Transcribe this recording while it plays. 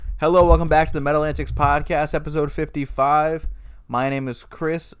Hello, welcome back to the Metal Antics Podcast, episode 55. My name is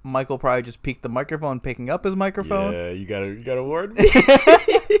Chris. Michael probably just peeked the microphone, picking up his microphone. Yeah, you got a word?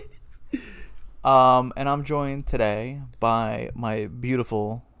 And I'm joined today by my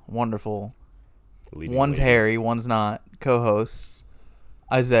beautiful, wonderful, one's hairy, one's not, co-hosts,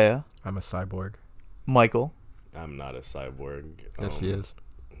 Isaiah. I'm a cyborg. Michael. I'm not a cyborg. Yes, he is.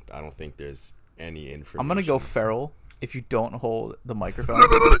 I don't think there's any information. I'm going to go feral if you don't hold the microphone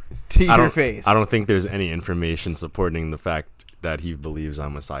to your face. I don't think there's any information supporting the fact that he believes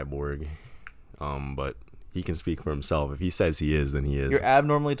I'm a cyborg. But he can speak for himself. If he says he is, then he is. You're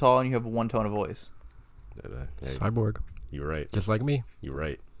abnormally tall and you have one tone of voice. Hey, Cyborg. you're right. Just like me. You're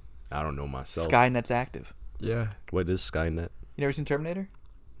right. I don't know myself. Skynet's active. Yeah. What is Skynet? You never seen Terminator?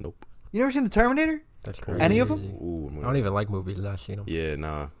 Nope. You never seen the Terminator? That's crazy. Any of them? Ooh, I don't even like movies. I've seen them. Yeah,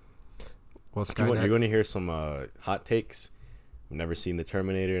 nah. Well, You're Skynet. going to hear some hot takes. I've never seen the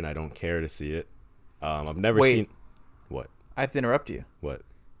Terminator, and I don't care to see it. I've never seen... What? I have to interrupt you. What?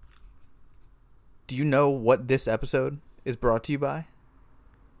 Do you know what this episode is brought to you by?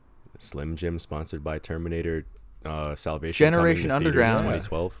 Slim Jim, sponsored by Terminator Salvation. Generation coming to theaters Underground.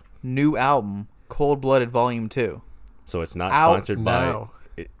 2012. New album, Cold Blooded Volume 2. So it's not Out sponsored by... now.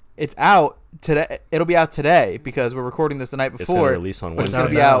 It's out today. It'll be out today because we're recording this the night It's going before. to release on But it's Wednesday. going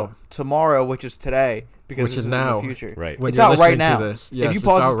to be now. out tomorrow, which is today, because Which this is is now. in the future. Right. When It's you're out right listening now. to this, yes, if you it's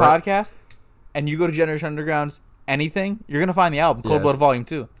pause out this right- podcast and you go to Generation Underground's anything, you're going to find the album, Cold Yes. Blooded Volume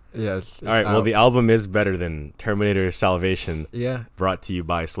 2. Yes. All right, well, the album is better than Terminator Salvation, Yeah. brought to you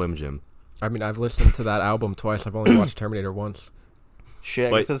by Slim Jim. I mean, I've listened to that album twice. I've only watched Terminator once. Shit,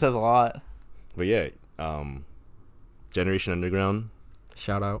 I But- guess that says a lot. But yeah, Generation Underground,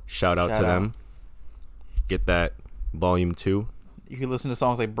 Shout out. shout out Shout to out. them. Get that Volume 2. You can listen to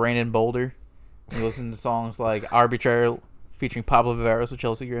songs like Brandon Boulder. You can listen to songs like Arbitrary featuring Pablo Viveros with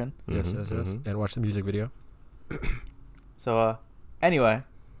Chelsea Grin. Yes, Mhm, yes, yes. mhm. And watch the music video. So, anyway,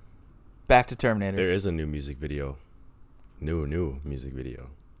 back to Terminator. There is a new music video. New music video.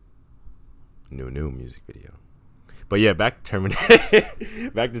 New music video. But yeah, back to Terminator.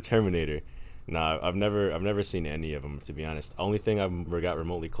 Back to Terminator. Nah, I've never seen any of them, to be honest. Only thing I've got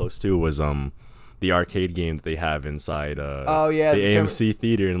remotely close to was the arcade game that they have inside Oh, yeah, the the AMC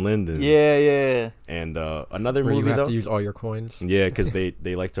theater in Linden. Yeah. And another Where movie you have though. to use all your coins. Yeah, because they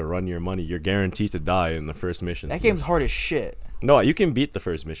like to run your money. You're guaranteed to die in the first mission. That game's hard as shit. No, you can beat the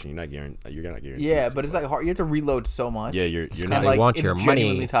first mission. You're not guaranteed. Yeah, to, but it's like hard. You have to reload so much. Yeah, you're And, not. They like, want it's your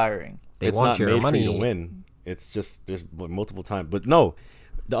genuinely money. tiring. They It's want not your made money. for you to win. It's just there's multiple times. But no,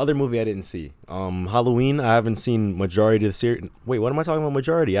 the other movie I didn't see. Halloween. I haven't seen majority of the series. Wait, what am I talking about?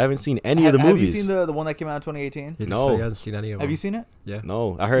 Majority. I haven't seen any of the movies. Have you seen the one that came out in 2018? He just No. said he hasn't seen any of them. Have you seen it? Yeah.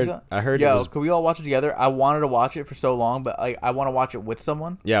 No, I heard it Yo, was. could we all watch it together? I wanted to watch it for so long, but I want to watch it with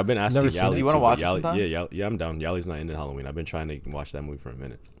someone. Yeah, I've been asking Never seen Yali. it. Do you wanna too, watch but it Yali- sometime? Yeah, I'm down. Yali's not into Halloween. I've been trying to watch that movie for a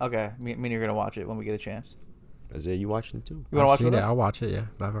minute. Okay, me and you're gonna watch it when we get a chance. Isaiah, you watching it too? You want to watch it seen with it. us? I'll watch it. Yeah,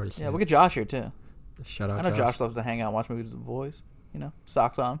 I've already seen Yeah, it. we'll get Josh here too. Shout out. I know Josh loves to hang out and watch movies with the boys. You know,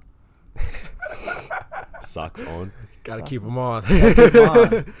 socks on. Socks on. Gotta keep them on. Come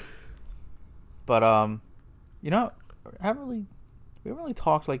on. But you know, we haven't really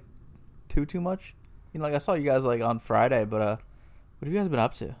talked like too much. You know, like I saw you guys like on Friday, but what have you guys been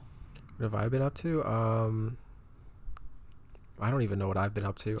up to? What have I been up to? I don't even know what I've been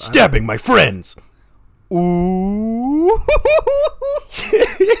up to. Stabbing my friends. Ooh.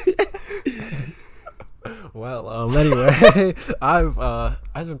 Well, anyway, I've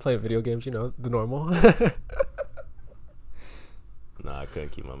been playing video games. You know, the normal. Nah, I couldn't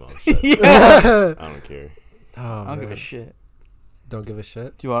keep my mouth shut. Yeah. I don't care. Oh, I don't give a man. shit. Don't give a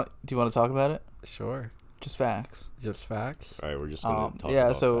shit. Do you want to talk about it? Sure. Just facts. Just facts. All right, we're just gonna talk yeah,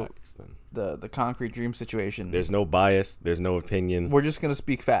 about so- facts then. The Concrete Dream situation. There's no bias. There's no opinion. We're just gonna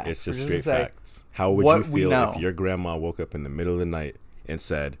speak facts. It's just We're straight gonna say, facts. How would what you we feel know. if your grandma woke up in the middle of the night and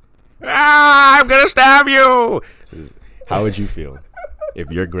said, I'm gonna stab you? How would you feel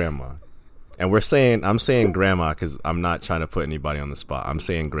if your grandma? And I'm saying grandma because I'm not trying to put anybody on the spot. I'm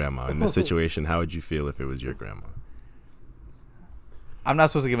saying grandma. In this situation, how would you feel if it was your grandma? I'm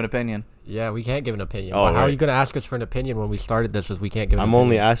not supposed to give an opinion. Yeah, we can't give an opinion. Oh, But how are right. you going to ask us for an opinion when we started this? Was we can't give. An I'm opinion?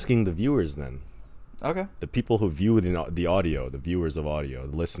 only asking the viewers then. Okay. The people who view the audio, the viewers of audio,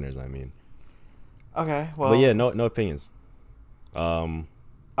 the listeners, I mean. Okay. Well. But yeah, no opinions. All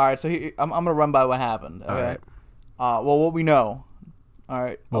right. So I'm gonna run by what happened. Okay. All right. Well, what we know. All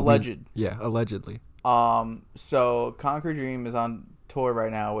right. What we- Alleged. Yeah, allegedly. So Concrete Dream is on tour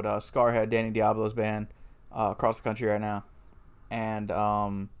right now with Scarhead, Danny Diablo's band, across the country right now,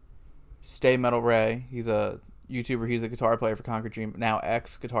 and Stay Metal Ray. He's a YouTuber. He's the guitar player for Concrete Dream, now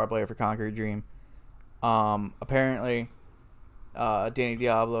ex guitar player for Concrete Dream. Apparently, Danny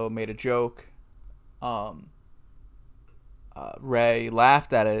Diablo made a joke. Ray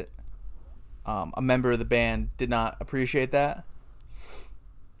laughed at it. A member of the band did not appreciate that,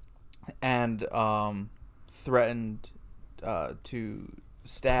 and threatened to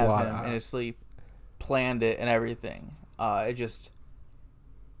stab him in his sleep. Planned it and everything. It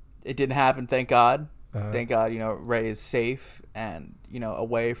didn't happen. Thank God. Thank God. Ray is safe and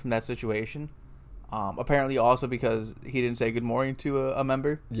away from that situation. Apparently, also because he didn't say good morning to a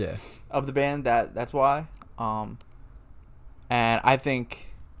member of the band. That's why. And I think.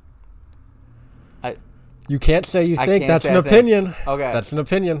 You can't say you think. That's an opinion. Okay. That's an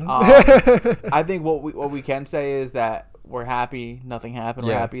opinion. I think what we can say is that we're happy nothing happened.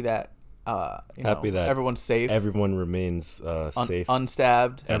 We're happy that that everyone's safe. Everyone remains safe,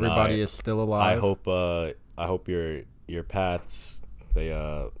 unstabbed. Everybody is still alive. I hope your paths they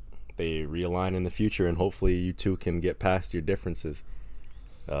realign in the future, and hopefully you two can get past your differences.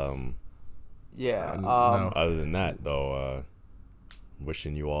 No. Other than that, though,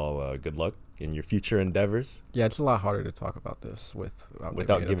 wishing you all good luck in your future endeavors. Yeah, it's a lot harder to talk about this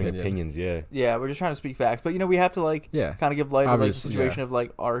without giving opinions. Yeah, we're just trying to speak facts, but we have to kind of give light to the situation of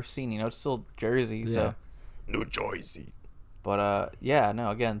our scene. It's still Jersey, so New Jersey. But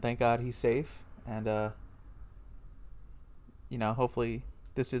again, thank God he's safe, and hopefully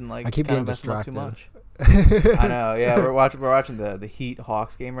this isn't I keep kind getting of messing up distracted too much. I know. Yeah, we're watching the Heat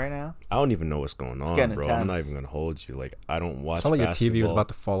Hawks game right now. I don't even know what's going on, bro. Intense. I'm not even gonna hold you. I don't watch. Sound like basketball. your TV was about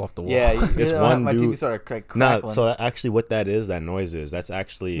to fall off the wall. Yeah, this one my dude. TV started crackling. Nah, so actually, what that noise is. That's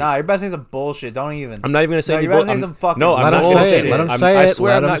actually. Nah, you're about to say some bullshit. Don't even. I'm not even gonna say any bullshit. I'm not gonna say it. I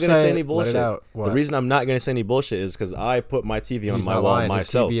swear I'm not gonna say any bullshit. The reason I'm not gonna say any bullshit is because I put my TV on my wall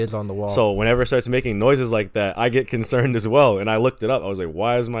myself. His TV is on the wall. So whenever it starts making noises like that, I get concerned as well. And I looked it up. I was like,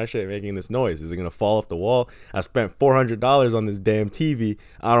 why is my shit making this noise? Is it gonna fall off the wall? I spent $400 on this damn TV.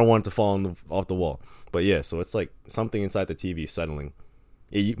 I don't want it to fall off the wall. But yeah, so it's like something inside the TV settling.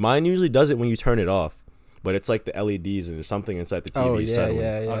 Mine usually does it when you turn it off, but it's like the LEDs and there's something inside the TV settling.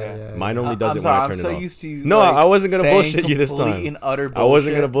 Yeah. Mine only does it when I turn it off. Used to, no, I wasn't gonna bullshit you this time. And utter I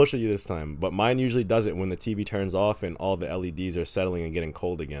wasn't gonna bullshit you this time, but mine usually does it when the TV turns off and all the LEDs are settling and getting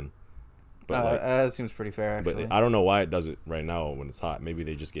cold again. But that seems pretty fair, actually. But I don't know why it does it right now when it's hot. Maybe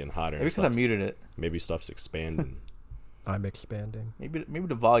they're just getting hotter. Maybe because I muted it. Maybe stuff's expanding. I'm expanding. Maybe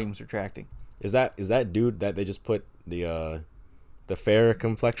the volume's retracting. Is that dude that they just put the fair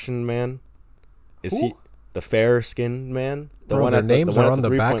complexion man? Is he the fair skinned man? The one their names are on the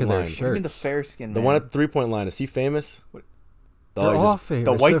back of their shirts. What do you mean the fair skinned man? The one at the 3-point line. Is he famous? They're all famous.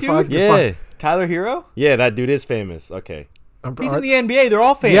 The white dude? Yeah. Tyler Hero? Yeah, that dude is famous. Okay. He's in the NBA. They're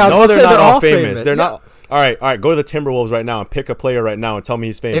all famous. Yeah, no, they're not all famous. They're not. All right. Go to the Timberwolves right now and pick a player right now and tell me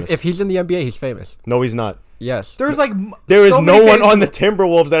he's famous. If he's in the NBA, he's famous. No, he's not. Yes. There is no one on the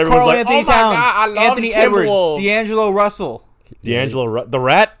Timberwolves that everyone's like, Anthony oh my Towns, God, I love Anthony Edwards, D'Angelo Russell. The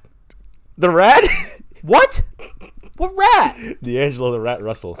Rat? The Rat? What? What rat? D'Angelo the Rat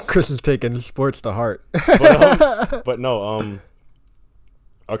Russell. Chris is taking sports to heart. But no,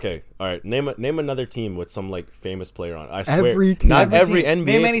 okay, all right. Name another team with some famous player on. I swear, not every NBA.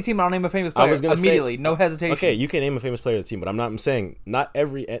 Name any team. I'll name a famous player. I was gonna immediately, no hesitation. Okay, you can name a famous player of the team, but I'm saying not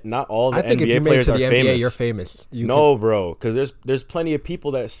all the I think NBA if you players made it to are the famous. NBA, you're famous. Bro, because there's plenty of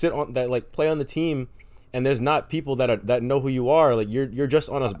people that sit on that play on the team, and there's not people that know who you are. You're just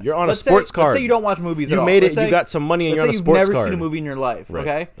on a sports card. Let's say you don't watch movies. You at all. made it. Say, you got some money, and you're on a sports card. You've never seen a movie in your life. Right.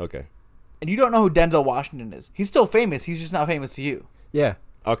 Okay. Okay. And you don't know who Denzel Washington is. He's still famous. He's just not famous to you. Yeah.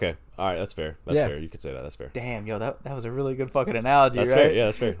 Okay. All right. That's fair. That's fair. You could say that. That's fair. Damn, yo, that was a really good fucking analogy, that's right? Fair. Yeah,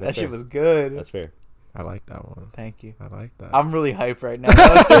 that's fair. That shit was good. That's fair. I like that one. Thank you. I like that. I'm really hyped right now.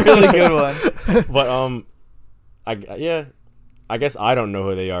 That was a really good one. But I guess I don't know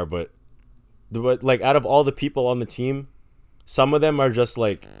who they are, but out of all the people on the team, some of them are just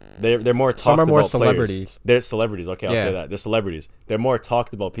they're more talked about. Some are more celebrities. Players. They're celebrities. Okay, I'll say that. They're celebrities. They're more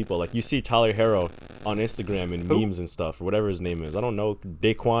talked about people. You see Tyler Hero on Instagram and memes and stuff, or whatever his name is. I don't know.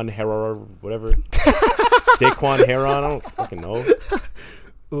 Daquan Hero, whatever. Daquan Heron. I don't fucking know.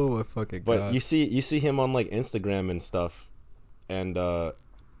 Oh my fucking god. God. You see him on Instagram and stuff, and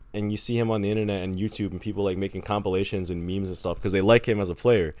you see him on the internet and YouTube and people making compilations and memes and stuff because they like him as a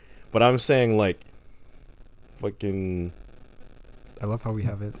player. But I'm saying fucking. I love how we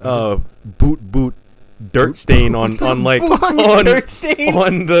have it. Boot dirt stain on dirt stain?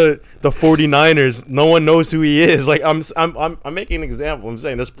 On the 49ers. No one knows who he is. I'm making an example. I'm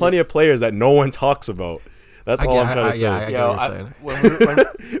saying there's plenty of players that no one talks about. That's all I'm trying to say. I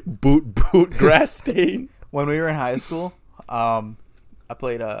boot grass stain. When we were in high school, I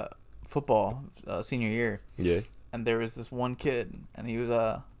played football senior year, Yeah. and there was this one kid, and he was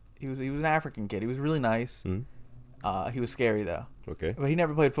an African kid. He was really nice. Mm-hmm. He was scary though, Okay. but he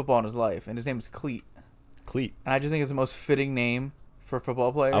never played football in his life, and his name is Cleat. Cleat. And I just think it's the most fitting name for a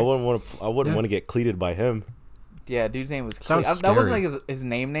football player. I wouldn't want Yeah. to get cleated by him. Yeah, dude's name was Sounds Cleat. That wasn't scary. like his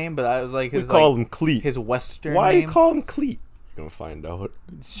name, but that was like We his call like, him Cleat. his Western Why name. you call him Cleat? You're gonna find out.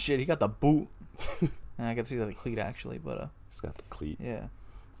 Shit, he got the boot. And I could see the Cleat actually, but He's got the Cleat. yeah.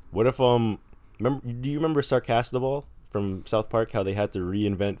 What if do you remember Sarcastaball from South Park? How they had to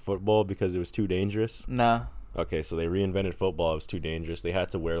reinvent football because it was too dangerous. Nah. Okay, so they reinvented football. It was too dangerous. They had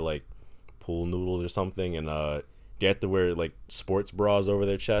to wear like pool noodles or something, and they had to wear like sports bras over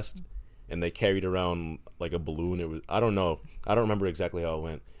their chest, and they carried around like a balloon. It was I don't know. I don't remember exactly how it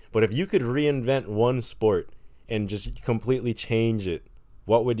went. But if you could reinvent one sport and just completely change it,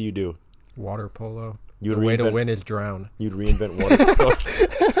 what would you do? Water polo. You'd The way to reinvent- win is drown. You'd reinvent water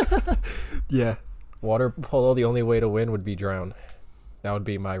polo. Yeah. Water polo, the only way to win would be drown. That would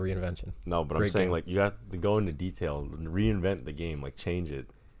be my reinvention. No, but I'm Great saying game. like you have to go into detail and reinvent the game, like change it.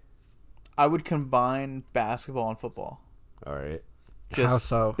 I would combine basketball and football. All right. How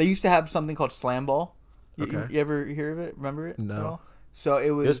so? They used to have something called slam ball. Okay. You ever hear of it? Remember it? No. at all? So it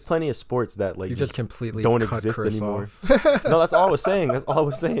was. There's plenty of sports that like You just completely don't cut exist Chris anymore. off. No, that's all I was saying. That's all I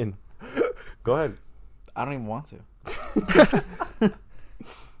was saying. Go ahead. I don't even want to.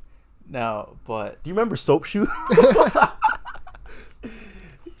 No, but Do you remember Soap Shoe?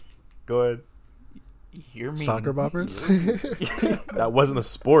 Go ahead. you're mean. Soccer boppers? That wasn't a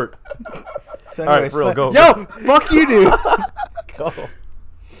sport. So All right, anyway, for real, go. Yo, fuck you, dude. Go.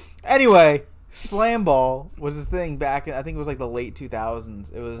 Anyway, slam ball was this thing back in, I think it was like the late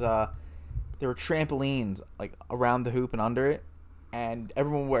 2000s. It was there were trampolines like around the hoop and under it, and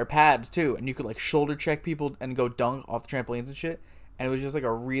everyone would wear pads too, and you could like shoulder check people and go dunk off the trampolines and shit. And it was just like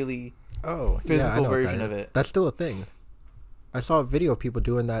a really Oh, Physical I know what version that of is. it. That's still a thing. I saw a video of people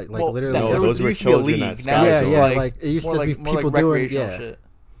doing that, like Well, literally. that- No, there those there were used to be a children league. at Now Sky yeah, it's Zone. yeah, like, like it used more to like, be more people like doing. recreational Yeah. shit.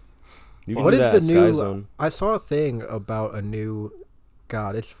 You can What do is that the at Sky new? Zone. I saw a thing about a new.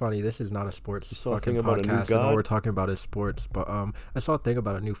 God, it's funny. This is not a sports You saw a fucking thing about a new podcast. And all god? we're talking about is sports. But I saw a thing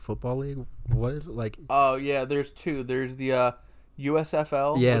about a new football league. What is it like? Oh yeah, there's two. There's the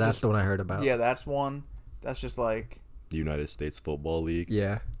USFL. Yeah, which that's is- the one I heard about. Yeah, that's one. That's just like The United States Football League.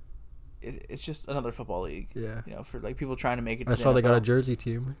 Yeah, it's just another football league. yeah. You know, for like people trying to make it. To I the saw they got a NFL. Jersey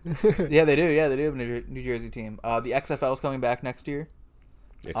team. Yeah, they do. Yeah, they do have a New Jersey team. The XFL is coming back next year.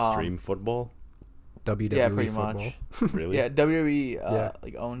 Extreme football. WWE Yeah, pretty football. Really? Yeah, WWE Yeah.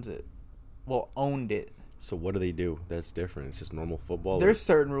 like owns it. Well, owned it. So what do they do? That's different. It's just normal football. There's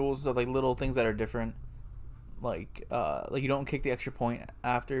certain rules of like little things that are different. Like you don't kick the extra point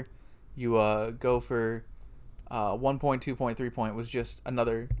after. You go for 1 point, 2 point, 3 point was just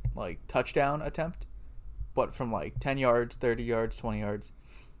another like touchdown attempt, but from like 10 yards, 30 yards, 20 yards,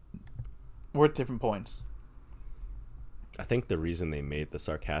 worth different points. I think the reason they made the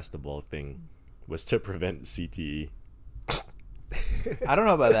Sarcastaball thing was to prevent CTE. I don't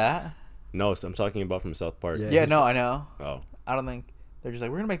know about that. No, so I'm talking about from South Park. Yeah. Yeah, no, I know. Oh. I don't think they're just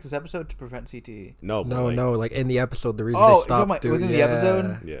like we're gonna make this episode to prevent CTE. No, but No, like, no, like in the episode, the reason Oh, they you're talking stopped about doing within the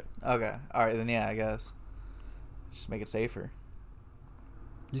episode? Yeah. Okay, all right then. Yeah, I guess just make it safer.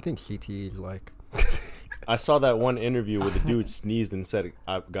 You think CTE is like? I saw that one interview where the dude sneezed and said,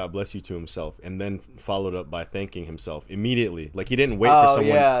 "God bless you" to himself, and then followed up by thanking himself immediately. Like he didn't wait for someone.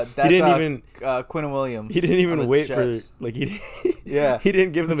 Yeah, that's he didn't even. Quinn Williams. He didn't on even the wait Jets. for like he. Yeah. He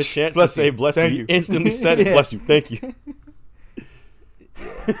didn't give them a chance Bless to say you. "bless Thank you." you. He instantly said Yeah. "bless you." Thank you.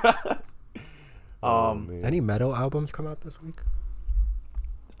 Man. Um, Any metal albums come out this week?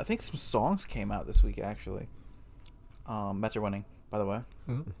 I think some songs came out this week actually. Mets are winning, by the way,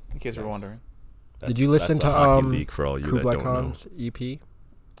 Mm. in case you were Nice. wondering. Did you listen That's to a hockey league for all you that Kublai don't know. Khan's EP?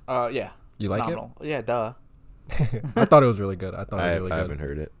 Yeah. You like Phenomenal. Yeah, duh. it? I thought it was really good. I thought I it was really haven't good.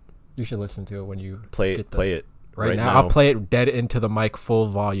 heard it. You should listen to it when you Play get it. Play it right now. I'll play it dead into the mic, full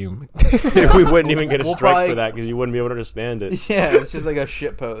volume. We wouldn't even get a We'll strike probably- for that because you wouldn't be able to understand it. Yeah, it's just like a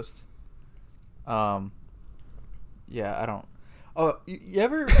shit post. Yeah, I don't. Oh, you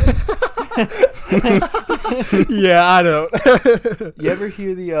ever? Yeah, I don't. You ever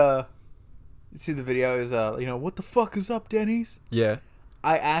hear the? You see the video is what the fuck is up, Denny's? Yeah,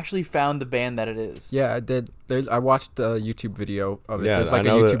 I actually found the band that it is. yeah, I did. I watched the YouTube video of it. Yeah, There's like I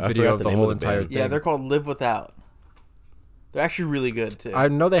a know YouTube I video forgot of the the name whole of the entire band. thing. Yeah, they're called Live Without. They're actually really good too. I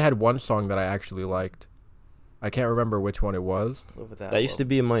know they had one song that I actually liked. I can't remember which one it was. Live Without. That used to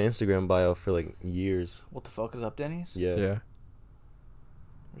be in my Instagram bio for like years. What the fuck is up, Denny's? Yeah. Yeah.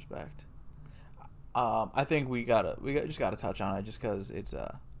 Respect. I think we just gotta touch on it just because it's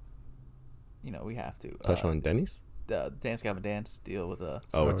we have to Touch on Denny's. the Dance Gavin Dance deal with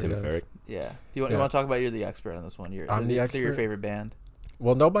With Tim yeah. Ferrick. yeah. Do you want to talk about? You're the expert on this one. I'm the They're your expert? favorite band.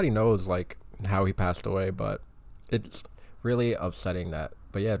 Well, nobody knows like how he passed away, but it's really upsetting that.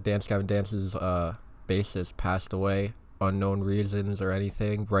 But yeah, Dance Gavin Dance's bassist passed away, unknown reasons or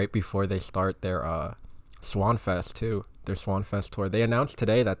anything, right before they start their Swanfest too. Their Swanfest tour. They announced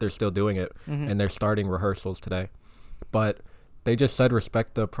today that they're still doing it, and they're starting rehearsals today. But they just said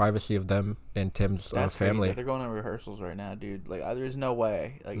respect the privacy of them and Tim's That's family. crazy. They're going to rehearsals right now, dude. Like, there's no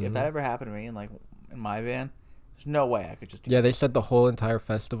way. Like, if that ever happened to me, in my van, there's no way I could just. Yeah, they said the whole entire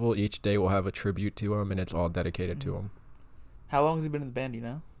festival, each day will have a tribute to him, and it's all dedicated to him. How long has he been in the band? Do you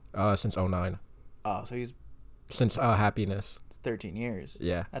know? Since 2009. Oh, so he's Since Happiness. 13 years.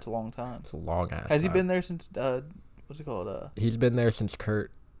 Yeah. That's a long time. It's a long ass. Has he time. been there since what's it called? He's been there since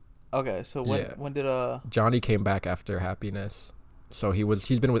Kurt. Okay, so when did Johnny came back after Happiness. So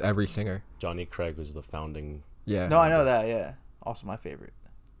he's been with every singer. Johnny Craig was the founding, Yeah. No, I know that. Yeah, also my favorite.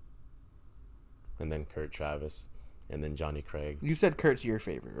 and then Kurt Travis, and then Johnny Craig. You said Kurt's your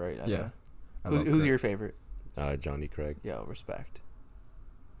favorite, right? Okay. Yeah. I Who's love who's Kurt. your favorite? Johnny Craig. Yo, respect.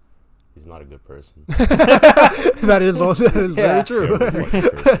 He's not a good person. That is also Yeah. very true. Terrible fucking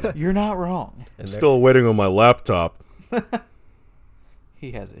person. You're not wrong. And Still waiting on my laptop.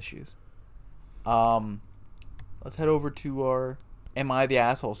 He has issues. Let's head over to our "Am I the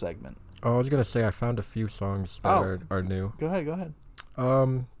Asshole" segment. I was gonna say I found a few songs that are new. Go ahead.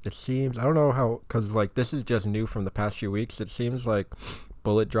 It seems I don't know how, cause like this is just new from the past few weeks. It seems like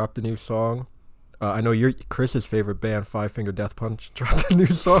Bullet dropped a new song. I know Chris's favorite band, Five Finger Death Punch, dropped a new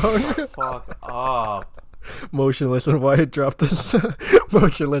song. Fuck up. Motionless in White dropped a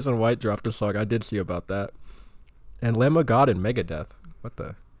song. I did see about that. And Lamb of God and Megadeth. What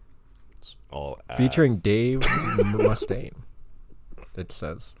the? All ass. Featuring Dave Mustaine. It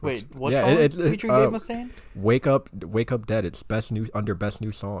says. Wait, Which- what yeah, song? it- Featuring Dave Mustaine? Wake Up Dead. It's best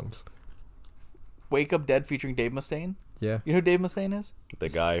new songs. Wake Up Dead featuring Dave Mustaine? Yeah. You know who Dave Mustaine is? The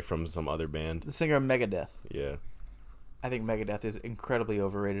guy from some other band. The singer of Megadeth. Yeah. I think Megadeth is incredibly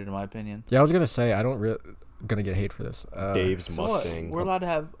overrated in my opinion. Yeah, I was gonna say I don't gonna get hate for this. Dave's So what? Mustang. We're allowed to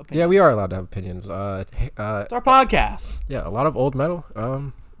have opinions. Yeah, we are allowed to have opinions. It's our podcast. Yeah, a lot of old metal.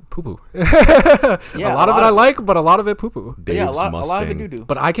 Poo poo. Yeah, a lot of it I like, but a lot of it poo poo. Dave's Yeah, a lot Mustang. of it do.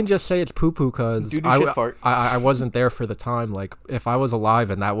 But I can just say it's poo poo because Doo-doo shit fart. I wasn't there for the time. Like, if I was alive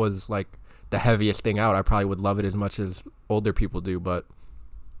and that was like the heaviest thing out, I probably would love it as much as older people do. But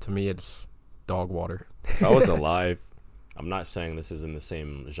to me, it's dog water. If I was alive, I'm not saying this is in the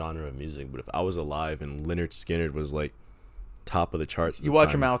same genre of music, but if I was alive and Leonard Skinner was like top of the charts, at You the watch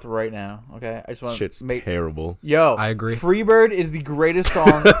time, your mouth right now, okay? I just want Shit's to make. terrible. Yo, I agree. Freebird is the greatest song.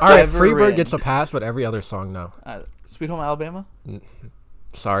 All right, ever Freebird written. gets a pass, but every other song, no. Sweet Home Alabama.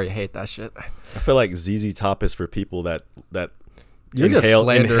 Sorry, I hate that shit. I feel like ZZ Top is for people that You're just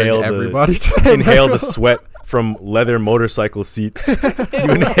slandering everybody. inhale the sweat from leather motorcycle seats.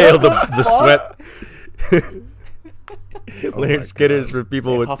 You inhale the sweat. Leonard my Skinner God. is for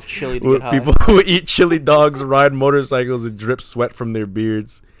people with Huff chili to get high. people who eat chili dogs, ride motorcycles, and drip sweat from their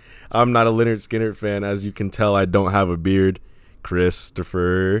beards. I'm not a Leonard Skinner fan, as you can tell. I don't have a beard.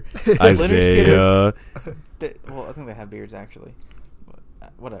 Christopher, Isaiah. Well, I think they have beards actually.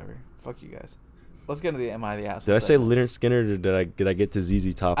 But, whatever. Fuck you guys. Let's get into the "Am I the Asshole?" Did I say segment. Leonard Skinner, or did I get to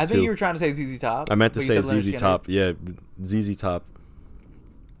ZZ Top I think too? you were trying to say ZZ Top. I meant to but you say said Leonard ZZ Skinner. Top. Yeah, ZZ Top.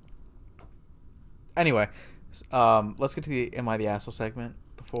 Anyway, let's get to the "Am I the Asshole" segment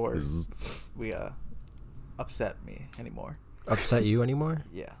before Zzz. we upset me anymore. Upset you anymore?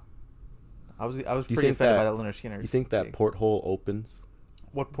 Yeah, I was You pretty think offended by that- that Leonard Skinner. You think that thing. porthole opens?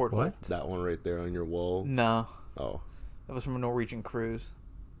 What port? What? That one right there on your wall. No, Oh, that was from a Norwegian cruise.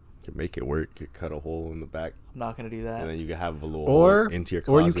 could make it work. Could cut a hole in the back, I'm not gonna do that. and then you could have a little Or hole into your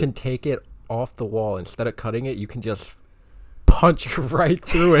or closet. you can take it off the wall. Instead of cutting it, you can just punch right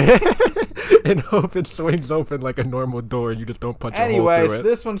through it and hope it swings open like a normal door and you just don't punch a hole Anyway, through so it.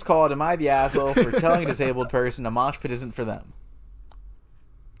 this one's called "Am I the Asshole for telling a disabled person a mosh pit isn't for them?"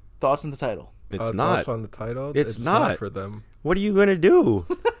 Thoughts on the title? It's not. Thoughts on the title. It's not. for them. What are you gonna do?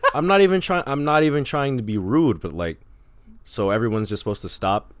 I'm not even trying to be rude, but like, so everyone's just supposed to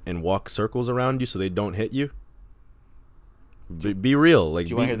stop and walk circles around you so they don't hit you. Be real. Like,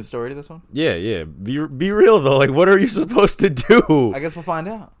 Do you want to hear the story to this one? Yeah. Be real though. Like, what are you supposed to do? I guess we'll find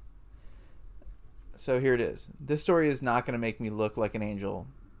out. So here it is. This story is not going to make me look like an angel,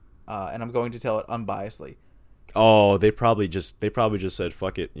 and I'm going to tell it unbiasedly. Oh, they probably just said,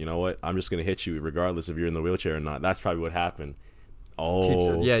 fuck it. You know what? I'm just gonna hit you regardless if you're in the wheelchair or not. That's probably what happened.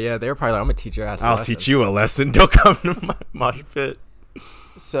 Oh, Yeah. They were probably like, I'm gonna teach your ass. I'll teach you a lesson. Don't come to my mosh pit.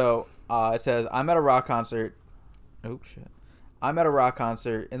 So it says, I'm at a rock concert. Oh, shit. I'm at a rock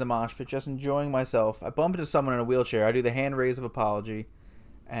concert in the mosh pit, just enjoying myself. I bump into someone in a wheelchair. I do the hand raise of apology,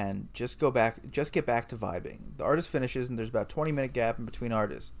 and just get back to vibing. The artist finishes, and there's about a 20-minute gap in between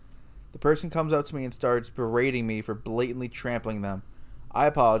artists. The person comes up to me and starts berating me for blatantly trampling them. I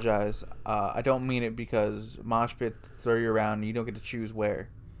apologize. I don't mean it because mosh pits throw you around and you don't get to choose where.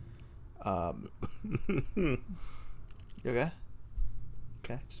 You okay?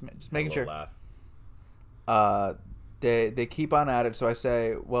 Okay, just making sure. Laugh. They keep on at it, so I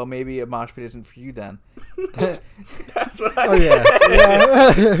say, well, maybe a mosh pit isn't for you then. That's what I Oh yeah.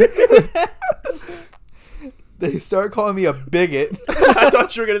 They start calling me a bigot. I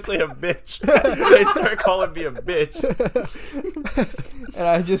thought you were gonna say a bitch. They start calling me a bitch. And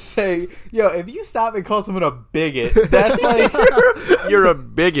I just say, yo, if you stop and call someone a bigot, that's like, You're a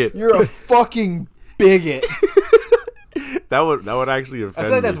bigot. you're a fucking bigot. That would actually I offend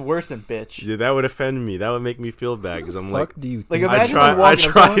feel like me. that's worse than bitch. Yeah, that would offend me. That would make me feel bad because I'm like, Fuck do you Like, think? imagine I walking up to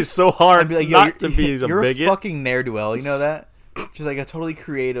try someone so hard and be like, yo, not to be a you're bigot. a fucking ne'er-do-well, you know that? Just like a totally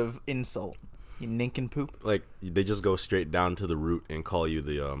creative insult. You nincompoop. Like they just go straight down to the root and call you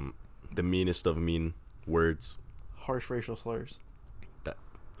the meanest of mean words. Harsh racial slurs. That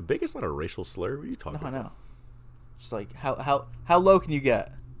the bigot's not a racial slur. What are you talking No, I about? know. Just like how low can you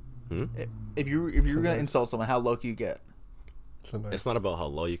get? Hmm? If you're gonna insult someone, how low can you get? It's not about how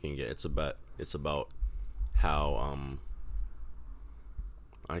low you can get. It's about how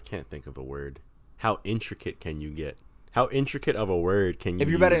I can't think of a word. How intricate can you get? How intricate of a word can you If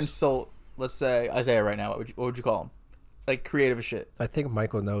you're about to use? insult, let's say Isaiah right now, what would you call him? Like creative as shit. I think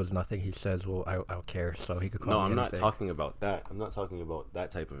Michael knows nothing he says I'll care, so he could call No, me I'm not anything. talking about that. I'm not talking about that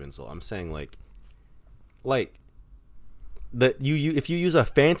type of insult. I'm saying like that you if you use a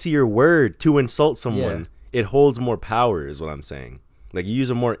fancier word to insult someone, it holds more power is what I'm saying. Like you use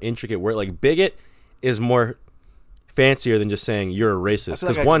a more intricate word, like bigot is more fancier than just saying you're a racist, I feel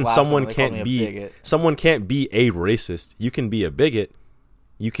like because I one, just laughed someone when they called can't me a be bigot. someone can't be a racist. You can be a bigot,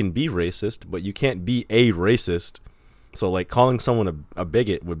 you can be racist, but you can't be a racist. So like calling someone a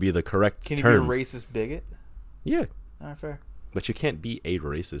bigot would be the correct Can you term. be a racist bigot? Yeah, Alright, fair. but you can't be a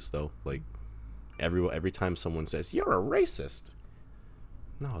racist though. Like every time someone says you're a racist,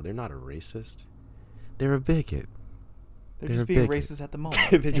 no, they're not a racist. They're a bigot. They're They're just a being bigot. racist at the moment.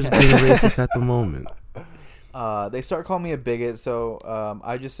 They're just being racist at the moment. They start calling me a bigot, so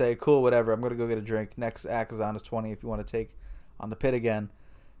I just say, cool, whatever. I'm gonna go get a drink. Next act is on is 20 if you want to take on the pit again.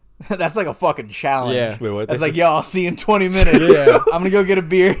 That's like a fucking challenge. Yeah. Wait, what? That's They like, said- yo, I'll see you in 20 minutes. Yeah. I'm gonna go get a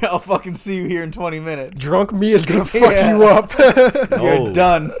beer. I'll fucking see you here in 20 minutes. Drunk me is gonna fuck Yeah. you up. You're No.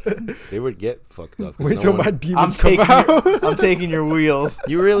 done. They would get fucked up. 'cause Wait no till one- my I'm demons come taking out. I'm taking your wheels.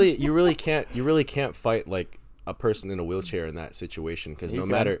 you really can't fight like a person in a wheelchair in that situation because You no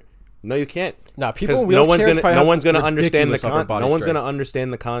can. matter. No, you can't. Nah, people Because in no one's wheelchairs gonna probably no have one's gonna understand the ridiculous upper body no one's strength. gonna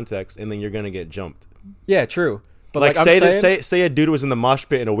understand the context, and then you're gonna get jumped. Yeah, true. But Like, I'm say that saying- say a dude was in the mosh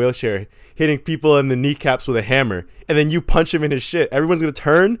pit in a wheelchair hitting people in the kneecaps with a hammer, and then you punch him in his shit. Everyone's gonna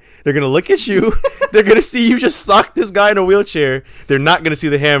turn. They're gonna look at you. They're gonna see you just sock this guy in a wheelchair. They're not gonna see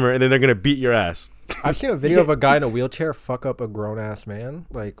the hammer, and then they're gonna beat your ass. I've seen a video of a guy in a wheelchair fuck up a grown ass man.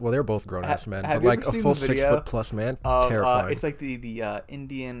 Like, well, they're both grown ass men, have but you like ever a seen full the video 6 foot+ man, Of, terrifying. it's like the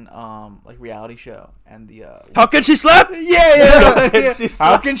Indian like reality show and the How can she slap? yeah. can she How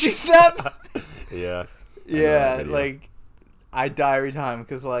slap? can she slap? Yeah. Yeah, video. like I die every time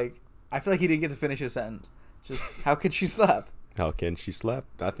because like I feel like he didn't get to finish his sentence. Just how could she slap? How can she slap?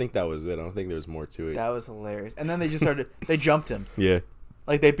 I think that was it. I don't think there was more to it. That was hilarious. And then they just started. They jumped him. Yeah.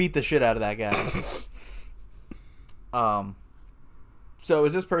 Like they beat the shit out of that guy. So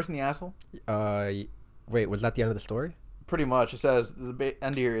is this person the asshole? Wait, was that the end of the story? Pretty much. It says the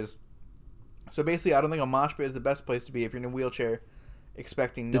end here is. So basically, I don't think a mosh pit is the best place to be if you're in a wheelchair,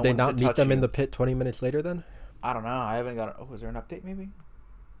 expecting no Did they one not to meet touch them you. in the pit 20 minutes later then? I don't know. I haven't got. Oh, is there an update? Maybe.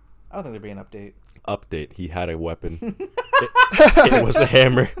 I don't think there'd be an update. Update. He had a weapon. it was a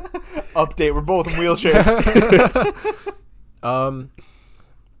hammer. Update. We're both in wheelchairs.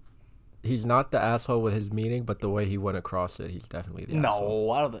 He's not the asshole with his meaning, but the way he went across it, he's definitely the asshole.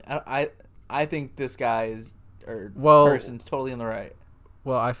 No, I don't. I think this guy is or Well- person's totally in the right.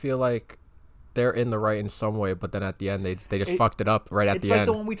 Well, I feel like they're in the right in some way, but then at the end, they just It- fucked it up right at It's the like end.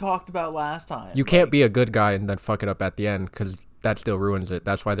 the one we talked about last time. You can't Like, be a good guy and then fuck it up at the end, because that still ruins it.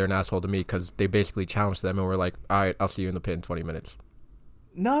 That's why they're an asshole to me, because they basically challenged them and were like, all right, I'll see you in the pit in 20 minutes.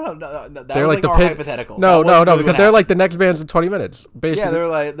 No. That They're was like the our pit. hypothetical. No, That wasn't really because what they're like happened. the next band's in 20 minutes. Basically. Yeah,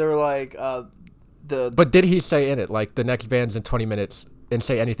 they were like But did he say in it like the next band's in 20 minutes and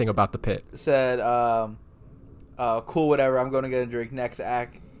say anything about the pit? said, cool, whatever. I'm going to get a drink. Next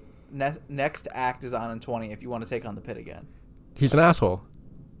act is on in 20. If you want to take on the pit again. He's an asshole.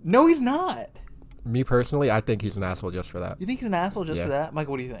 No, he's not. Me personally, I think he's an asshole just for that. You think he's an asshole just Yeah. for that,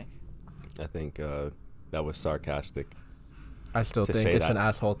 Michael? What do you think? I think that was sarcastic. I still To think say it's that. an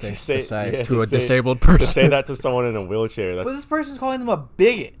asshole thing To say- yeah, to to a say- disabled person. To say that to someone in a wheelchair, But that's this person's calling them a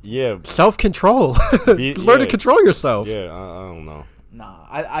bigot. yeah, Self-control. Be- Learn to yeah. control yourself. yeah. I don't know. Nah,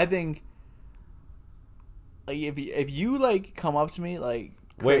 I think like if you like come up to me like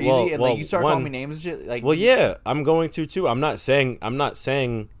Wait, crazy and like you start calling me names and shit, like Well, yeah, I'm going to too. I'm not saying that.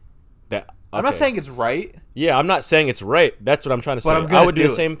 I'm not okay. saying it's right. Yeah, I'm not saying it's right. That's what I'm trying to say. But I'm I gonna would do do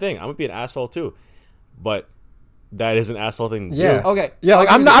the it. same thing. I'm gonna be an asshole too, but that is an asshole thing to Yeah. do. Okay. Yeah, like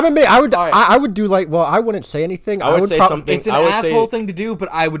I'll I'm give not. you I'm admit. I would. All right. I would do like. Well, I wouldn't say anything. I would say something. It's an I would asshole say, thing to do, but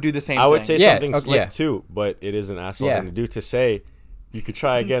I would do the same I would thing. say Yeah, something okay, slick yeah. too, but it is an asshole Yeah. thing to do. To say, you could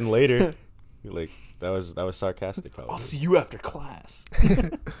try again later. Like that was sarcastic, probably. I'll see you after class.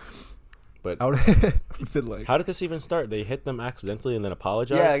 But I would been like. how did this even start? They hit them accidentally and then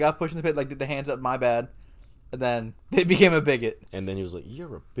apologized. Yeah, I got pushed in the pit, like did the hands up, my bad. And then they became a bigot. And then he was like,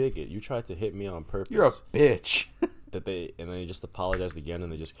 "You're a bigot. You tried to hit me on purpose." You're a bitch. And then he just apologized again,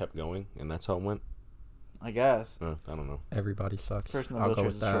 and they just kept going, and that's how it went. I guess. I don't know. Everybody sucks. Person in the I'll go wheelchair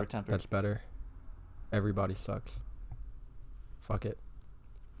with is that. short-tempered. That's better. Everybody sucks. Fuck it.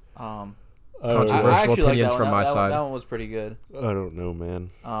 I Controversial actually like opinions that from one. my That side. one was pretty good. I don't know, man.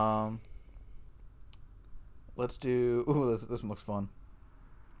 Let's do. Ooh, this one looks fun.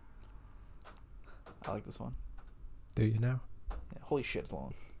 I like this one. Do you now? Yeah, holy shit, it's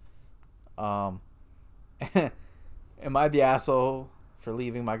long. Am I the asshole for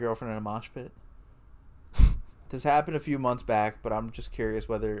leaving my girlfriend in a mosh pit? This happened a few months back, but I'm just curious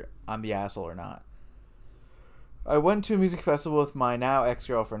whether I'm the asshole or not. I went to a music festival with my now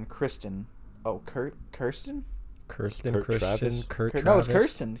ex-girlfriend, Kristen. Oh, Kirsten? Kirsten, Kurt Christian, Travis? Kurt No, it's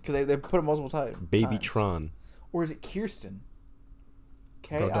Travis. Kirsten, because they put it multiple times. Baby Tron. Or is it Kirsten?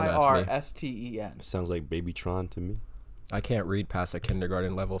 Don't ask me. Kirsten. Sounds like Baby Tron to me. I can't read past a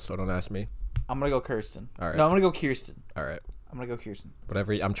kindergarten level, so don't ask me. I'm going to go Kirsten. All right. No, I'm going to go Kirsten. All right. I'm going to go Kirsten.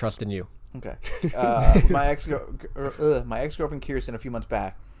 Whatever. I'm trusting you. Okay. My ex-girlfriend Kirsten a few months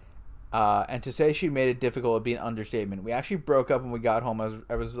back. And to say she made it difficult would be an understatement. We actually broke up when we got home as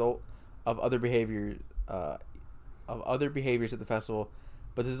a result of other behaviors at the festival,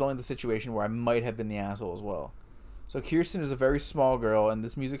 but this is only the situation where I might have been the asshole as well. So Kirsten is a very small girl, and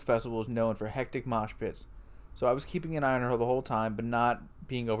this music festival is known for hectic mosh pits. So I was keeping an eye on her the whole time, but not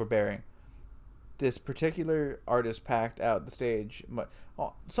being overbearing. This particular artist packed out the stage.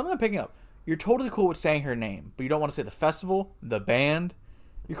 Something I'm picking up. You're totally cool with saying her name, but you don't want to say the festival, the band.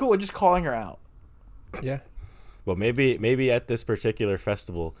 You're cool with just calling her out. Yeah. Well, maybe at this particular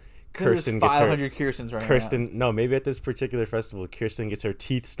festival, There's Kirsten gets her. 500 Kirstens running around. No, maybe at this particular festival, Kirsten gets her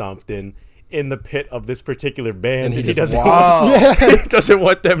teeth stomped in the pit of this particular band, And and he he just doesn't walks. want, doesn't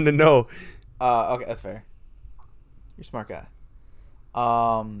want them to know. Okay, that's fair. You're a smart guy.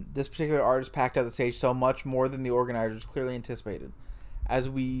 This particular artist packed out the stage so much more than the organizers clearly anticipated, as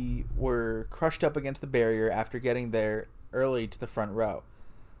we were crushed up against the barrier after getting there early to the front row.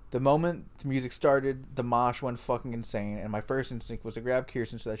 The moment the music started, the mosh went fucking insane, and my first instinct was to grab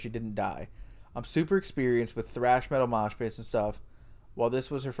Kirsten so that she didn't die. I'm super experienced with thrash metal mosh pits and stuff, while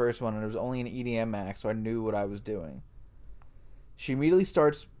this was her first one, and it was only an EDM act, so I knew what I was doing. She immediately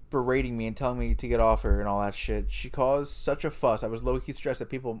starts berating me and telling me to get off her and all that shit. She caused such a fuss. I was low-key stressed that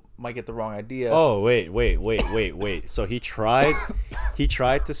people might get the wrong idea. Oh, wait. So he tried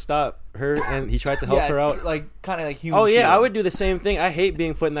to stop her, and he tried to help her out. Like, kind of like human Oh yeah, shield. I would do the same thing. I hate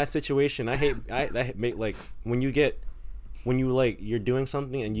being put in that situation. When you're doing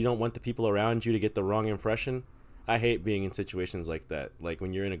something and you don't want the people around you to get the wrong impression. I hate being in situations like that. Like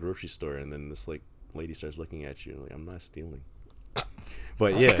when you're in a grocery store and then this like lady starts looking at you and like, I'm not stealing.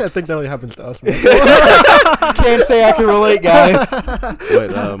 But yeah, I think that only happens to us. Man. Can't say I can relate, guys.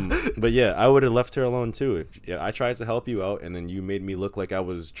 but yeah, I would have left her alone too. If I tried to help you out and then you made me look like I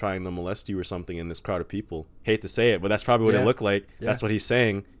was trying to molest you or something in this crowd of people. Hate to say it, but that's probably what it looked like. Yeah. That's what he's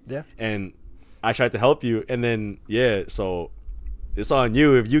saying. Yeah. And I tried to help you, and then so it's on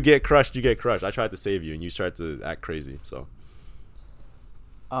you. If you get crushed, you get crushed. I tried to save you, and you tried to act crazy. So.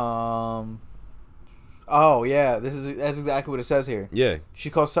 Oh yeah, that's exactly what it says here. Yeah. She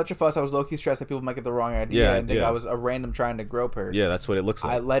caused such a fuss. I was low-key stressed that people might get the wrong idea and think I was a random trying to grope her. Yeah, that's what it looks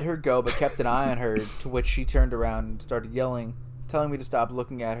like. I let her go, but kept an eye on her. To which she turned around and started yelling, telling me to stop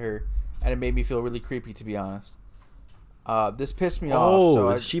looking at her, and it made me feel really creepy, to be honest. This pissed me Oh,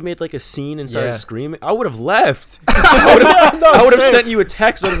 off. So she made like a scene and started Yeah. screaming. I would have left. I would have sent you a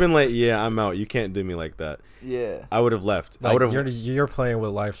text. Would have been like, "Yeah, I'm out. You can't do me like that." yeah. I would have left. I Like, would have. you're playing with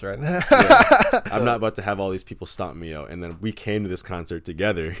lives right now. I'm not about to have all these people stomp me out. And then we came to this concert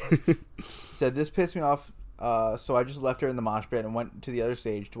together. Said this pissed me off. So I just left her in the mosh pit and went to the other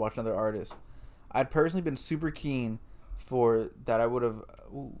stage to watch another artist. I'd personally been super keen for that. I would have.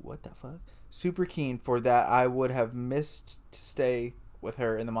 Ooh, what the fuck? Super keen for that. I would have missed to stay with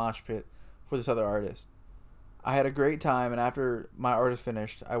her in the mosh pit for this other artist. I had a great time, and after my artist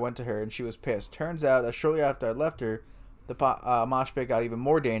finished, I went to her, and she was pissed. Turns out that shortly after I left her, the mosh pit got even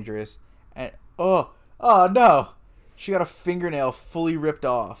more dangerous, and oh no, she got a fingernail fully ripped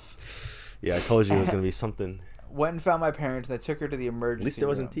off. Yeah, I told you it was gonna be something. Went and found my parents, and they took her to the emergency At least it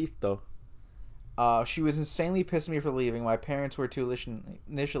wasn't room. teeth, though. She was insanely pissed at me for leaving. My parents were too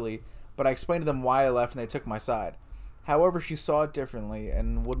initially, but I explained to them why I left, and they took my side. However, she saw it differently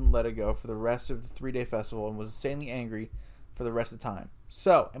and wouldn't let it go for the rest of the 3-day festival and was insanely angry for the rest of the time.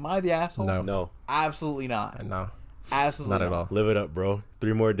 So, am I the asshole? No. No, Absolutely not. No, Absolutely not at all. live it up, bro.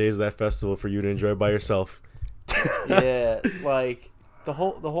 3 more days of that festival for you to enjoy by yourself. Yeah, like the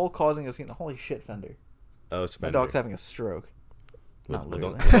whole causing a scene. Holy shit, Fender! That was My Fender. dog's having a stroke. Not Well,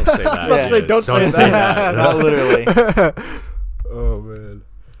 literally. don't say that. I was about to say, don't say that. Not literally. Oh man.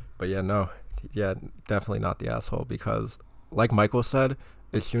 But yeah, no. Yeah, definitely not the asshole because like Michael said,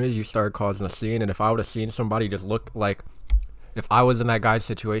 as soon as you start causing a scene, and if I would have seen somebody just look like if I was in that guy's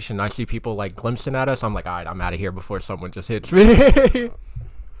situation and I see people like glimpsing at us, I'm like, all right, I'm out of here before someone just hits me.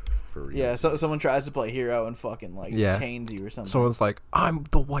 For real. Yeah, so someone tries to play hero and fucking like Yeah. canes you or something. Someone's like, I'm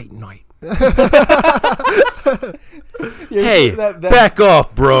the White Knight. Yeah, Hey, that- back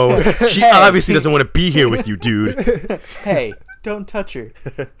off, bro. She Hey. obviously doesn't want to be here with you, dude. Hey, don't touch her.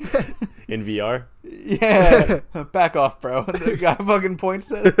 In VR? Yeah, back off, bro. The guy fucking points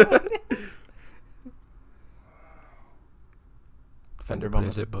at it. Fender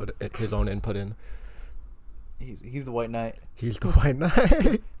put his own input in. He's the White Knight. He's the White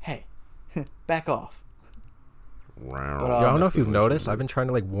Knight. Hey, back off. Wow. Yo, I don't know if you've Listen, noticed. I've been trying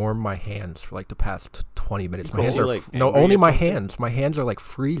to like warm my hands for like the past 20 minutes. My Cool. hands You, are like, no, angry only at my something? hands. My hands are like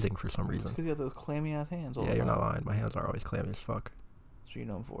freezing for some reason. Because you got those clammy ass hands. All Yeah, the you're time. not lying. My hands are always clammy as fuck. That's what you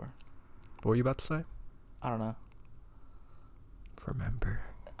know him for. What were you about to say? I don't know. Remember?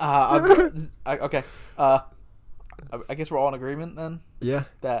 Okay. I guess we're all in agreement then Yeah,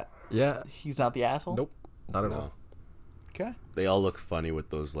 that yeah. he's not the asshole. Nope, not at No. all. Okay. They all look funny with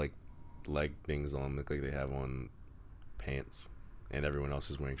those like leg things on. Look like they have on pants, and everyone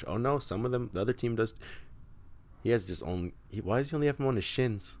else is wearing. Oh no, some of them. The other team does. He has just only. Why does he only have them on his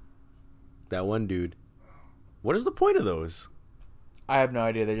shins? That one dude. What is the point of those? I have no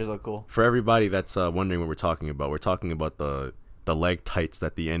idea. They just look cool. For everybody that's wondering what we're talking about the leg tights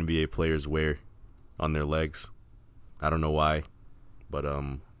that the NBA players wear on their legs. I don't know why, but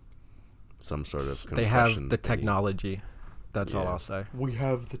some sort of They have compression the thingy. technology. That's all Yeah. I'll say. We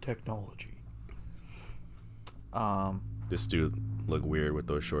have the technology. This dude looked weird with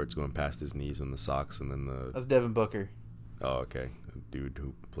those shorts going past his knees and the socks, and then the That's Devin Booker. okay, a dude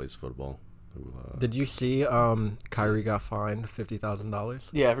who plays football. Who, Did you see Kyrie got fined $50,000?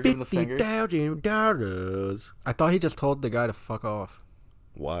 Yeah, for giving the finger. $50,000. I thought he just told the guy to fuck off.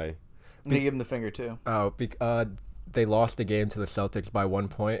 Why? They give him the finger too. Oh, they lost the game to the Celtics by 1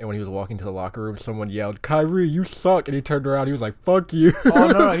 point, and when he was walking to the locker room, someone yelled, "Kyrie, you suck!" And he turned around, he was like, "Fuck you!" Oh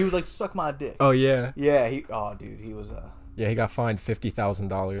no, he was like, "Suck my dick." Oh yeah, Yeah, he. Oh, dude, he was. yeah. He got fined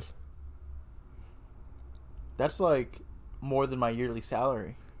 $50,000. That's like more than my yearly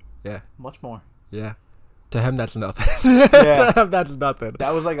salary. Yeah, Much more. yeah. To him, that's nothing. Yeah. To him, that's nothing.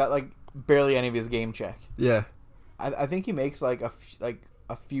 That was like barely any of his game check. Yeah. I think he makes like a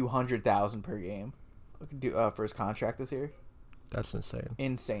few $100,000 per game. For his contract this year. That's insane.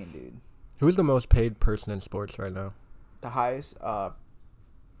 Insane, dude. Who's the most paid person in sports right now? The highest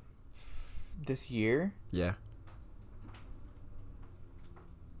this year. Yeah.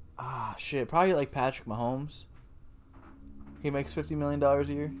 Shit, probably like Patrick Mahomes. He makes $50 million a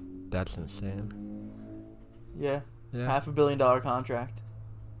year. That's insane. Yeah, Yeah. $500 million contract.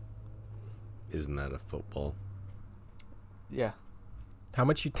 Isn't that a football? Yeah, How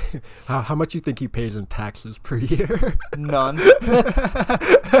much you how much you think he pays in taxes per year? none.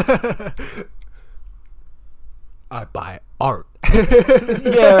 I buy art.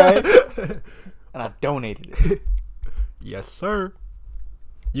 Yeah, right. And I donated it. Yes, sir.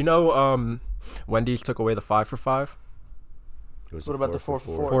 You know, Wendy's took away the 5 for $5. It was What a about the 4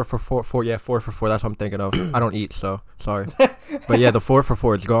 4 for 4? 4 for 4. Yeah, 4 for 4. That's what I'm thinking of. I don't eat, so sorry. But yeah, the 4 for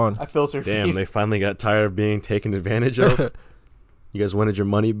 4 is gone. I filter Damn, feed. they finally got tired of being taken advantage of. You guys wanted your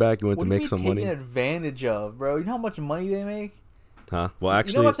money back. You wanted What to do you make mean some taking money, advantage of, bro? You know how much money they make? huh? Well, You know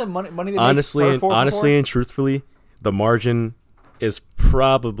actually, how much money they honestly, make and per 4 for 4? honestly, and truthfully, the margin is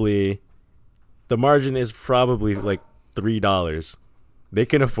probably like $3. They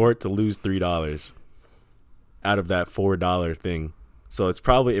can afford to lose $3 out of that $4 thing. So it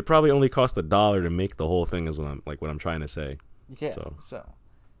probably only cost $1 to make the whole thing. Is what I'm trying to say. Yeah. So. So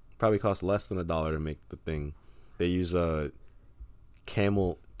Probably cost less than $1 to make the thing. They use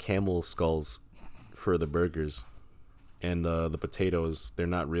camel skulls for the burgers, and the potatoes. They're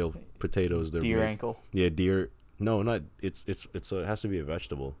not real potatoes. They're deer ankle. Yeah, deer. No, not it has to be a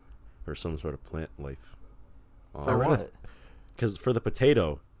vegetable or some sort of plant life. For what? Because for the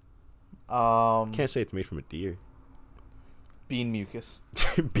potato, can't say it's made from a deer. Bean mucus.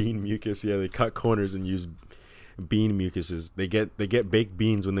 Bean mucus. Yeah, they cut corners and use bean mucuses. They get baked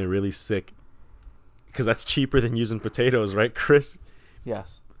beans when they're really sick, because that's cheaper than using potatoes, right, Chris?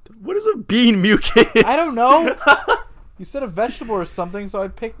 Yes. What is a bean mucus? I don't know. You said a vegetable or something, so I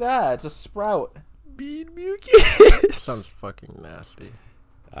picked that. It's a sprout. Bean mucus. Sounds fucking nasty.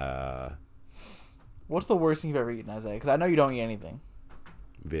 What's the worst thing you've ever eaten, Isaiah? Because I know you don't eat anything.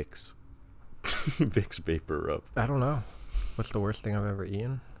 Vicks. Vicks vapor rub. I don't know. What's the worst thing I've ever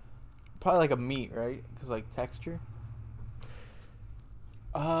eaten? Probably like a meat, right? Because like texture.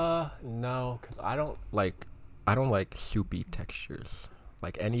 No, because I don't like soupy textures.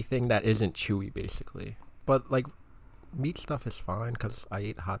 Like anything that isn't chewy, basically. But like meat stuff is fine because I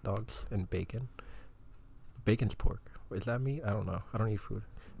eat hot dogs and bacon. Bacon's pork. Is that meat? I don't know. I don't eat food.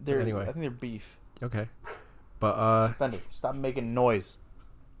 Anyway. I think they're beef. Okay. But Fender, stop making noise.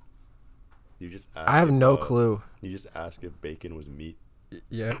 You just asked I have no if, clue. You just asked if bacon was meat.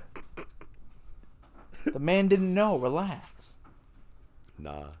 Yeah. The man didn't know. Relax.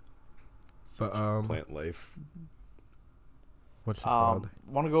 Nah. But Plant life. what's it called?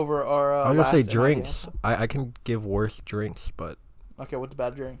 Want to go over our? I was gonna say last drinks. idea? I can give worse drinks, but Okay, what's the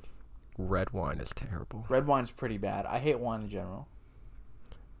bad drink? red wine is terrible. Red wine's pretty bad. I hate wine in general.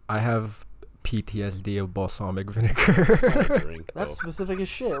 I have PTSD of balsamic It's not a vinegar. drink, That's though. specific as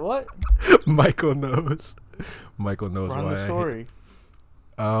shit. What? Michael knows. Michael knows Run why. the story.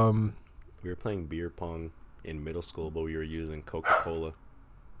 We were playing beer pong in middle school, but we were using Coca-Cola.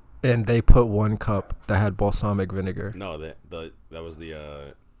 And they put 1 cup that had balsamic vinegar. No, that was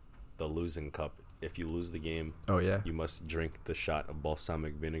the losing cup. If you lose the game, Oh yeah. you must drink the shot of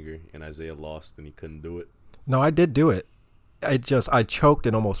balsamic vinegar. And Isaiah lost, and he couldn't do it. No, I did do it. I choked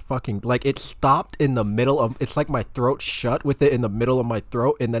and almost fucking like it stopped in the middle of. It's like my throat shut with it in the middle of my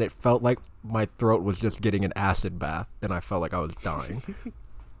throat, and then it felt like my throat was just getting an acid bath, and I felt like I was dying.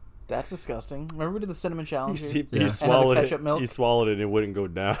 That's disgusting. Remember we did the cinnamon challenge? He Yeah. swallowed And the ketchup it. milk? He swallowed it, and it wouldn't go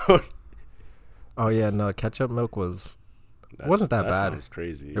down. Oh yeah, no, ketchup milk wasn't that bad. Sounds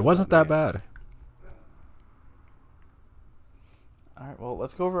crazy. It wasn't that Nice. bad. All right. Well,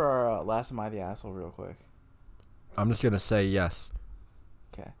 let's go over our last Am I the Asshole real quick. I'm just gonna say yes.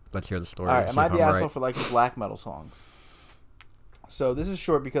 Okay. Let's hear the story. All right. see Am I if the I'm asshole right. for liking black metal songs? So this is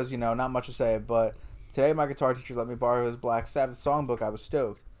short because not much to say. But today my guitar teacher let me borrow his Black Sabbath songbook. I was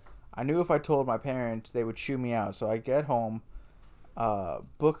stoked. I knew if I told my parents they would chew me out. So I get home,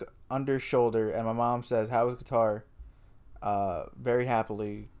 book under shoulder, and my mom says, "How was guitar?" Very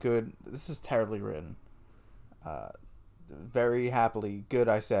happily, good. This is terribly written. Very happily, good.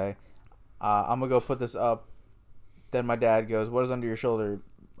 I say, I'm gonna go put this up. Then my dad goes, "What is under your shoulder?"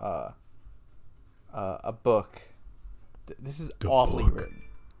 A book. This is The awfully book.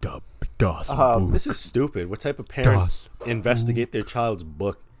 written. This is stupid. What type of parents investigate their child's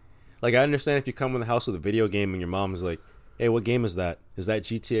book? Like, I understand if you come in the house with a video game and your mom is like, "Hey, what game is that? Is that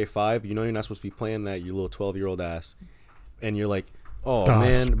GTA 5? You know you're not supposed to be playing that, you little 12-year-old ass." And you're like, "Oh, Das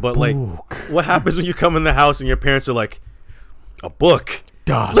man." But, like, Book. what happens when you come in the house and your parents are like, "A book?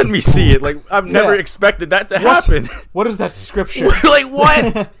 Das Let me see it." Like, I've never expected that to happen. What is that scripture? Like,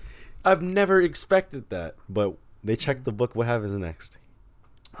 what? I've never expected that. But they checked the book. What happens next?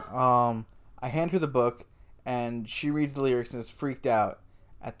 I hand her the book, and she reads the lyrics and is freaked out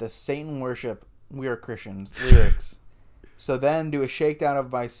at the Satan worship, we are Christians lyrics. So then do a shakedown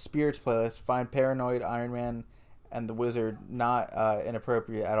of my spirits playlist, find Paranoid, Iron Man, and the Wizard not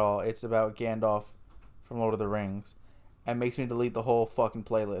inappropriate at all. It's about Gandalf from Lord of the Rings, and makes me delete the whole fucking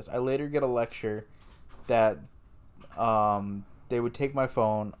playlist. I later get a lecture that they would take my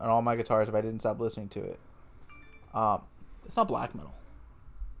phone and all my guitars if I didn't stop listening to it. It's not black metal.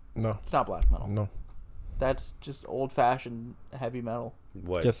 No. It's not black metal. No. That's just old fashioned heavy metal.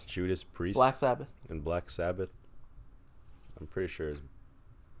 What? Just- Judas Priest Black Sabbath. and Black Sabbath? I'm pretty sure it's...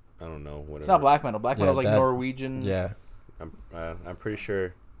 I don't know. Whatever. It's not black metal. Black Yeah, metal's like that- Norwegian. Yeah. I'm pretty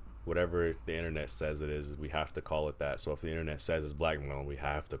sure whatever the internet says it is, we have to call it that. So if the internet says it's black metal, we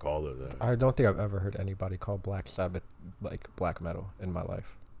have to call it that. I don't think I've ever heard anybody call Black Sabbath like black metal in my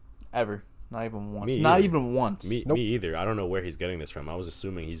life. Ever. Not even once. Me Not either. even once. Me Nope. either. I don't know where he's getting this from. I was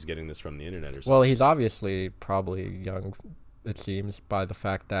assuming he's getting this from the internet or something. Well, he's obviously probably young, it seems, by the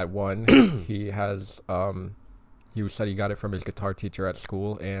fact that one, he has he said he got it from his guitar teacher at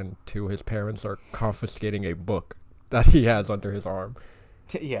school, and two, his parents are confiscating a book that he has under his arm.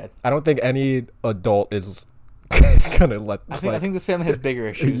 Yeah. I don't think any adult is gonna let. I think this family has bigger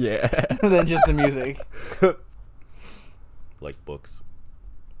issues yeah. than just the music. Like books.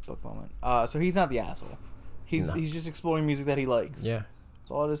 Book moment. So he's not the asshole. He's No. he's just exploring music that he likes. Yeah.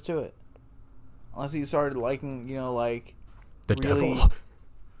 That's all it is to it. Unless he started liking, like The really, devil.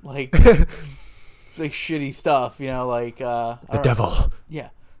 like like shitty stuff, like The devil. Yeah,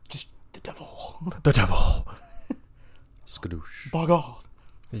 just the devil. The devil. Skadoosh. By God.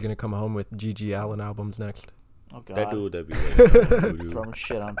 He's gonna come home with G.G. Allen albums next. Oh God. That dude, that'd be like, Throwing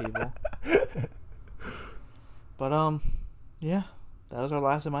shit on people. But yeah, that was our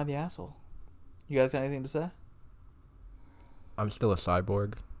last Am I the Asshole? You guys got anything to say? I'm still a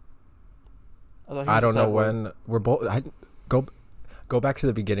cyborg. Thought he I was don't a know cyborg. when we're both. Go back to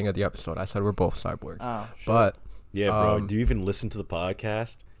the beginning of the episode. I said we're both cyborgs, Oh, shit. but yeah, bro. Um, Do you even listen to the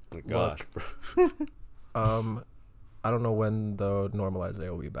podcast? Oh my gosh, bro. I don't know when the normal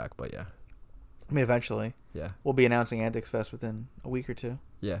Isaiah will be back, but yeah, I mean, eventually yeah, we'll be announcing Antics Fest within a week or two.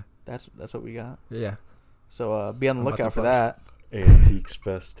 yeah, That's what we got. yeah. So be on the I'm about lookout to for bust. that. Antiques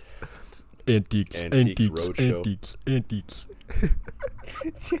Fest. Antiques, Antiques Roadshow. antiques.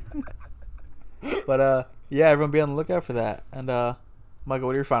 But yeah, everyone be on the lookout for that. And Michael,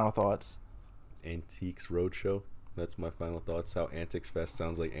 what are your final thoughts? Antiques Roadshow. That's my final thoughts. How Antiques Fest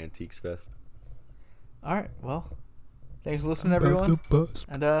sounds like Antiques Fest. All right, well, thanks for listening, everyone,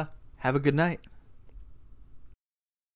 and have a good night.